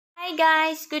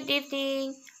Hi guys, good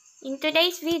evening. In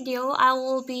today's video, I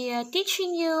will be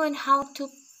teaching you on how to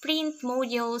print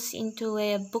modules into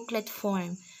a booklet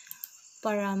form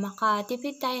para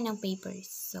makatipid tayo ng papers.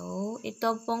 So,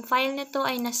 ito pong file na to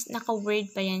ay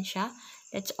naka-word pa yan siya.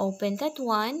 Let's open that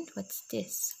one. What's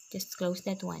this? Just close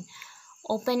that one.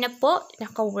 Open na po,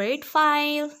 naka-word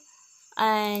file.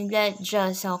 And let's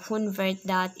just convert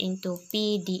that into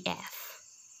PDF.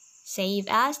 Save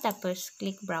as, tapos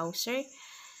click browser.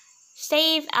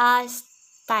 Save as,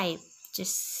 type.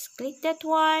 Just click that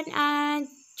one and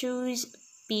choose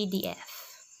PDF.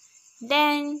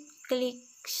 Then click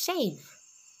save.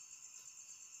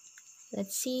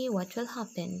 Let's see what will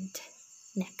happen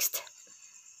next.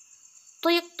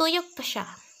 Tuyok-tuyok pa siya.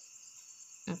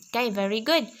 Okay, very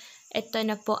good. Ito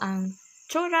na po ang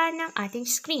tsura ng ating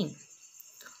screen.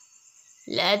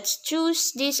 Let's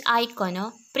choose this icon,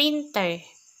 printer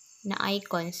na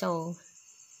icon. So,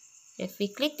 if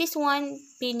we click this one,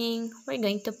 meaning we're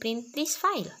going to print this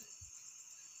file.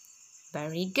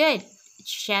 Very good.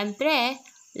 Siyempre,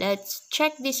 let's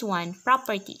check this one,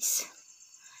 properties.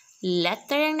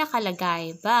 Letter ang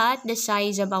nakalagay, but the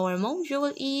size of our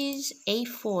module is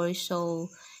A4. So,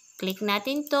 click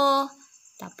natin to.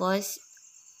 Tapos,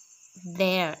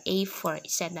 there, A4.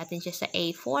 Set natin siya sa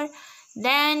A4.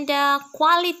 Then, the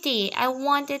quality, I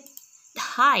want it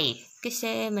high.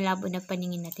 Kasi malabo na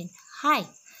paningin natin. High.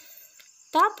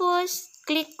 Tapos,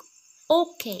 click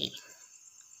OK.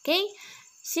 Okay?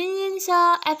 Since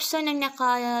Epson ang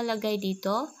nakalagay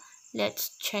dito,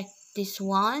 let's check this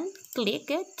one.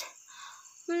 Click it.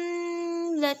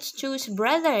 Let's choose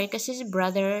brother. Kasi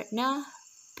brother na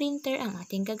printer ang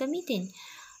ating gagamitin.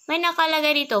 May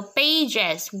nakalagay dito,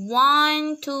 pages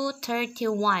 1 to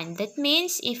 31. That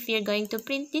means, if you're going to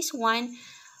print this one,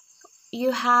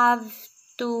 you have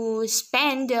to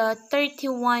spend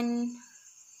 31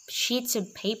 sheets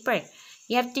of paper.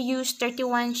 You have to use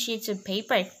 31 sheets of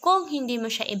paper kung hindi mo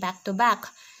siya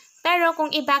i-back-to-back. Pero kung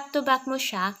i-back-to-back mo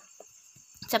siya,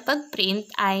 sa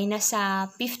pag-print ay nasa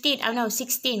 16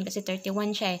 kasi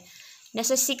 31 siya eh.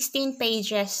 Nasa 16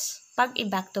 pages pag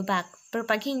i-back-to-back. Pero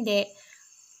pag hindi,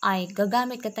 ay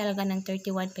gagamit ka talaga ng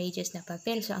 31 pages na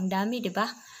papel. So, ang dami, di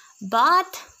ba? But,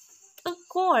 of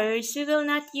course, we will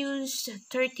not use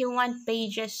 31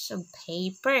 pages of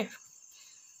paper.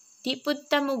 Di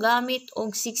punta mo gamit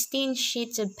og 16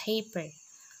 sheets of paper.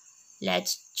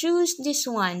 Let's choose this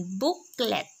one,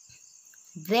 booklet.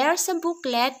 There's a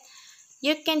booklet.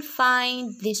 You can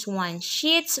find this one,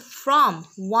 sheets from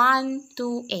 1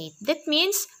 to 8. That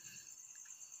means,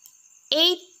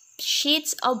 8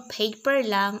 sheets of paper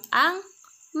lang ang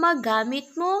magamit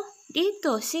mo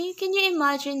dito. See, can you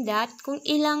imagine that? Kung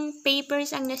ilang papers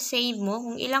ang na-save mo,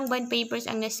 kung ilang bond papers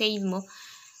ang na-save mo,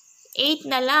 8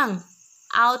 na lang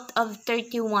out of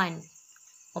 31.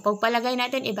 O pagpalagay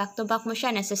natin, i-back-to-back mo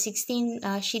siya, nasa 16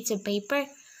 sheets of paper.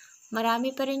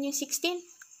 Marami pa rin yung 16.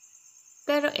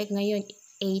 Pero ngayon,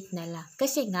 8 na lang.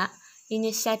 Kasi nga,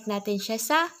 in-set natin siya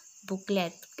sa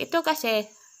booklet. Ito kasi,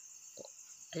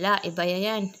 iba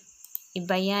yan.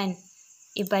 Iba yan.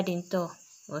 Iba din to.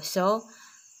 So,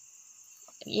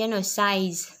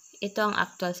 size. Ito ang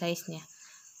actual size niya.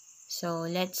 So,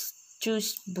 let's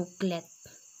choose booklet.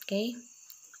 Okay?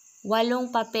 8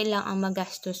 papel lang ang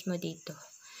magastos mo dito.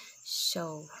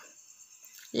 So,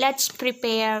 let's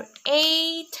prepare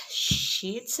 8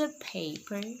 sheets of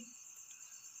paper.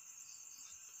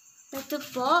 Ito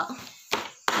po.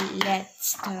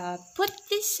 Let's put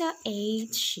this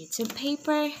 8 sheets of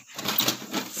paper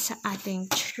sa ating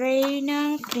tray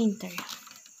ng printer.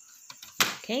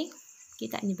 Okay?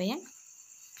 Kita niyo ba yan?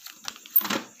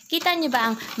 Kita niyo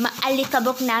ba ang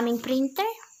maalikabok naming printer?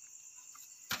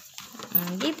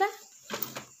 Di ba?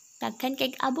 Tagkan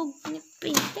kay abog ni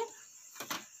printer.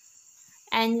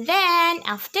 And then,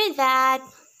 after that,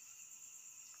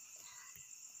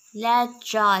 let's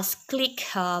just click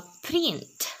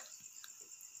print.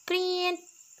 Print.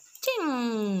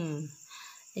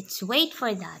 Let's wait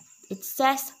for that. It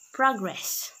says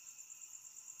progress.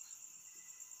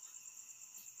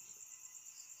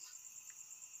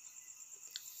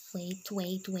 Wait.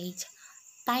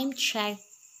 Time check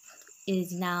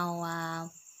is now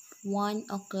 1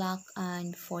 o'clock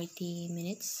and 40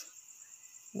 minutes.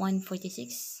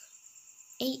 1:46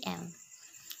 a.m.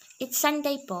 It's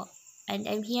Sunday po. And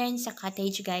I'm here sa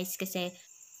cottage, guys, kasi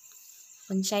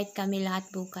on-site kami lahat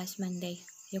bukas, Monday.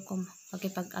 Yung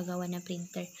magkipag-agawan ng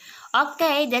printer.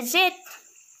 Okay, that's it.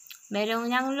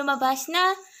 Meron nang lumabas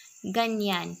na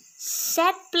ganyan.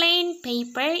 Set plain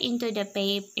paper into the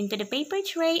paper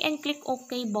tray and click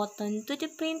OK button to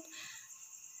the print.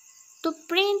 To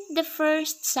print the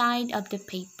first side of the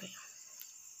paper.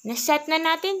 Na-set na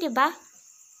natin, di ba?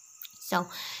 So,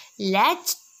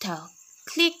 let's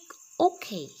click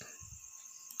OK.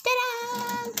 Ta-da!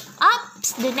 Oops!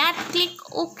 Do not click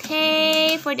OK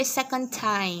for the second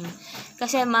time.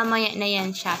 Kasi mamaya na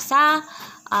yan siya sa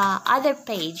other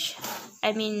page.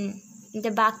 I mean, the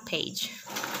back page.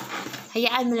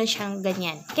 Hayaan mo lang siyang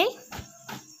ganyan. Okay?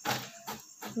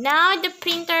 Now, the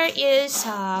printer is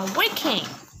working.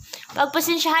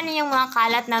 Pagpasensyahan na yung mga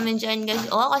kalat namin dyan, guys.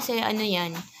 Kasi ano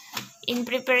yan, in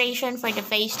preparation for the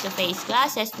face-to-face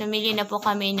classes, namili na po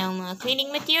kami ng mga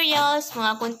cleaning materials,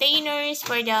 mga containers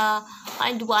for the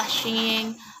hand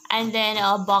washing, and then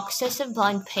boxes of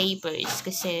bond papers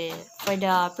kasi for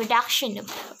the production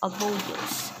of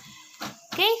modules.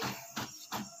 Okay?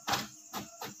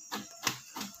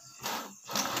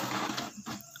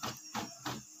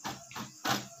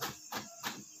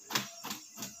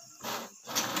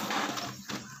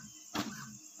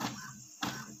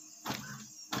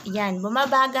 Yan,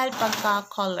 bumabagal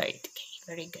pagka-colored. Okay,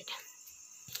 very good.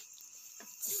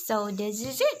 So, this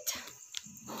is it.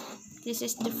 This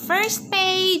is the first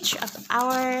page of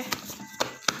our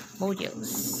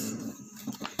modules.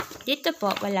 Dito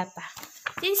po, wala pa.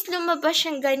 Since lumabas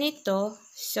siyang ganito,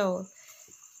 so,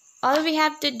 all we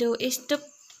have to do is to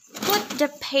put the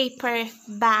paper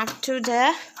back to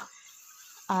the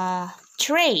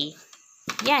tray.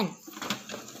 Yan.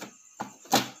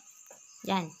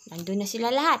 Yan, nandun na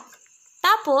sila lahat.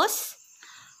 Tapos,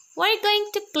 we're going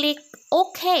to click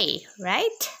OK,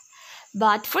 right?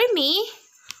 But for me,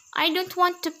 I don't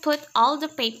want to put all the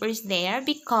papers there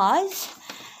because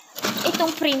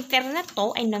itong printer na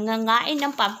to ay nangangain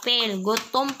ng papel.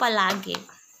 Gutom palagi.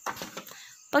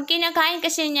 Pag kinakain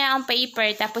kasi niya ang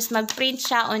paper, tapos mag-print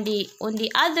siya on the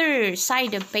other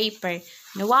side of paper,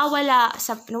 nawawala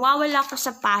ko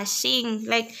sa passing.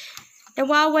 Like,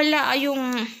 nawawala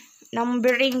yung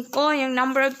numbering ko, yung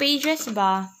number of pages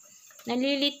ba?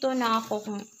 Nalilito na ako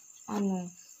kung ano.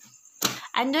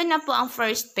 Andun na po ang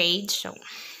first page. So,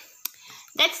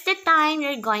 that's the time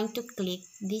you're going to click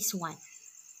this one.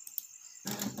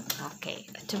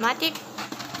 Okay. Automatic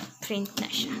print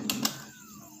na siya.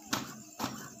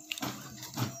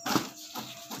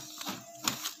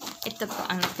 Ito po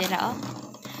ang natira, oh.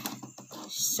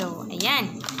 So,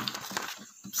 ayan.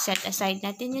 Set aside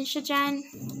natin yun siya dyan.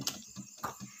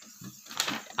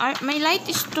 My light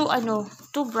is too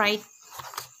bright.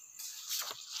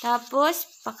 Tapos,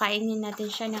 pakainin natin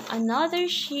siya ng another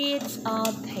sheets of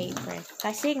paper.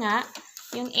 Kasi nga,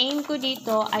 yung aim ko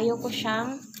dito, ayoko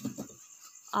siyang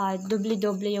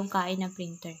doble-doble yung kain ng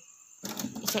printer.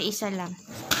 Isa-isa lang.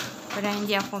 Para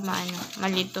hindi ako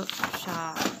malito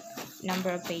sa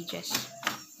number of pages.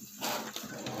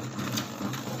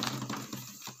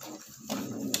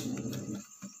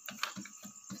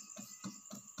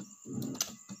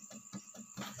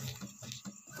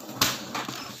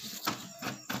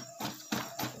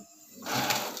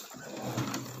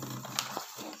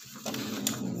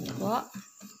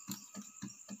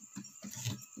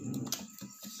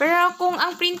 Pero kung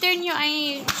ang printer nyo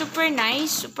ay super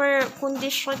nice, super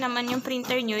condition naman yung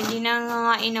printer nyo, hindi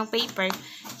nangangain ng paper,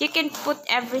 you can put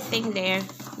everything there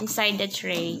inside the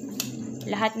tray.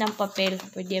 Lahat ng papel,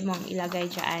 pwede mong ilagay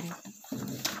dyan.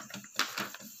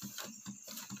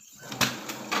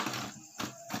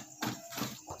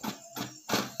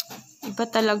 Iba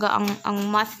talaga ang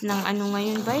math ng ano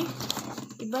ngayon, bay?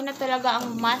 Iba na talaga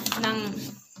ang math ng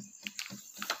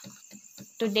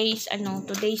today's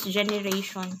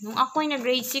generation. Nung ako ay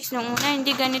grade 6 nung una,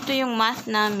 hindi ganito yung math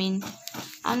namin.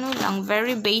 Ano lang,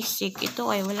 very basic.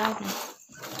 Ito ay wala na.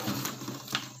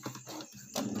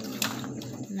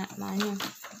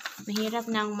 Mahirap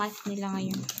na ang math nila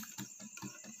ngayon.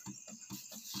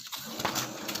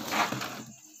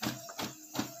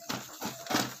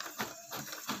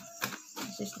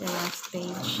 This is the last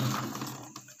page.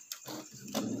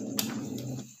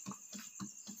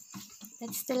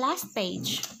 That's the last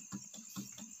page.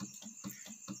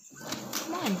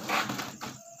 Come on.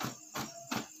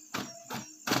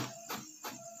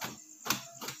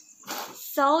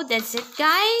 So, that's it,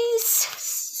 guys.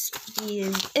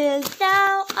 This is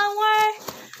now our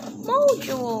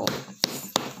module.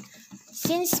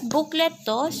 Since booklet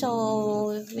to,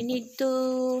 so we need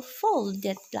to fold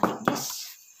it like this.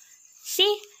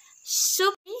 See?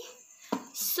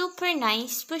 Super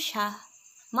nice po siya.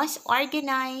 Mas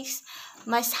organized,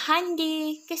 mas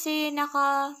handy kasi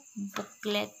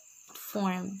naka-booklet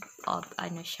form of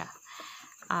siya.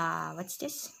 What's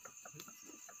this?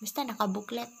 Basta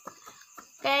naka-booklet.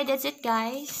 Okay, that's it,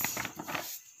 guys.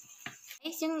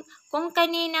 Kung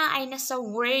kanina ay nasa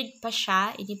Word pa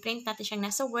siya, i-print natin siyang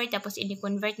nasa Word, tapos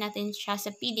i-convert natin siya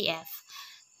sa PDF.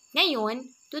 Ngayon,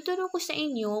 tuturo ko sa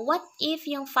inyo, what if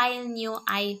yung file nyo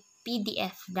ay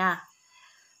PDF na?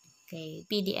 Okay,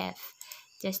 PDF.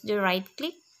 Just do right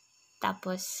click,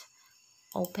 tapos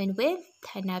open with,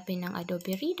 hanapin ng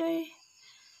Adobe Reader,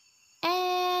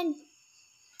 and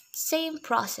same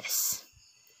process.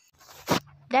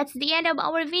 That's the end of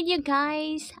our video,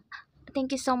 guys.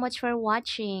 Thank you so much for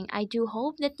watching. I do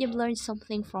hope that you've learned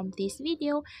something from this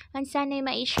video, and sana'y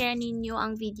ma-share ninyo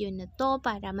ang video na to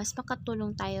para mas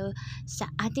makatulong tayo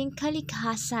sa ating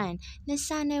kalikasan, na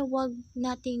sana'y wag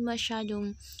nating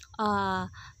masyadong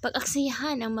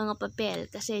pag-aksayahan ang mga papel,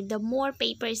 kasi the more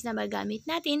papers na magamit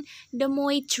natin, the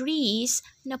more trees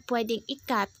na pwedeng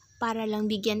ikat para lang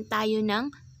bigyan tayo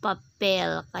ng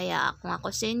papel. Kaya kung ako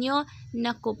sa inyo,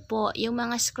 naku po, yung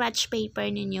mga scratch paper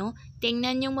ninyo,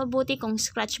 tingnan nyo mabuti kung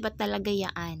scratch ba talaga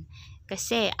yan.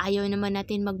 Kasi ayaw naman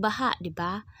natin magbaha, di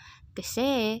ba?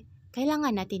 Kasi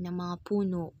kailangan natin ng mga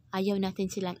puno. Ayaw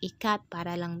natin silang ikat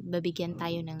para lang babigyan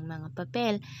tayo ng mga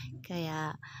papel.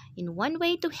 Kaya in one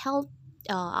way to help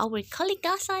our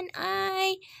kalikasan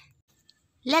ay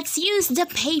let's use the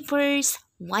papers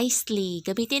wisely.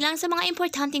 Gamitin lang sa mga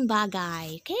importanteng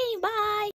bagay. Okay, bye!